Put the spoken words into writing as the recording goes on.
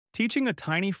Teaching a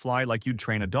tiny fly like you'd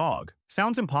train a dog.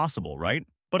 Sounds impossible, right?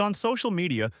 But on social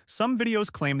media, some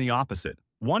videos claim the opposite.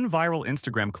 One viral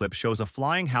Instagram clip shows a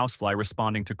flying housefly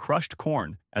responding to crushed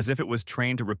corn as if it was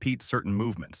trained to repeat certain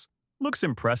movements. Looks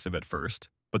impressive at first,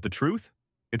 but the truth?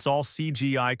 It's all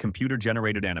CGI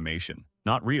computer-generated animation.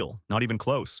 Not real, not even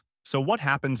close. So what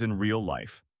happens in real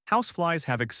life? Houseflies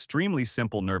have extremely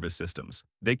simple nervous systems.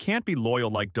 They can't be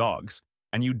loyal like dogs,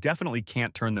 and you definitely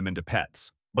can't turn them into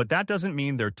pets. But that doesn't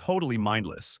mean they're totally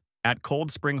mindless. At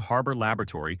Cold Spring Harbor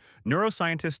Laboratory,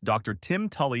 neuroscientist Dr. Tim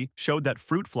Tully showed that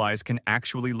fruit flies can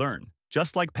actually learn.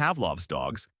 Just like Pavlov's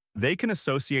dogs, they can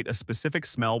associate a specific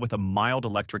smell with a mild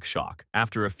electric shock.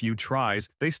 After a few tries,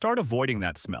 they start avoiding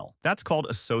that smell. That's called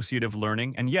associative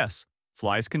learning, and yes,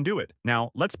 flies can do it.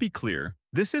 Now, let's be clear.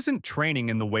 This isn't training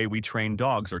in the way we train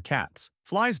dogs or cats.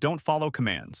 Flies don't follow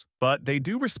commands, but they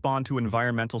do respond to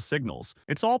environmental signals.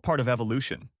 It's all part of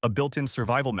evolution, a built-in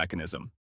survival mechanism.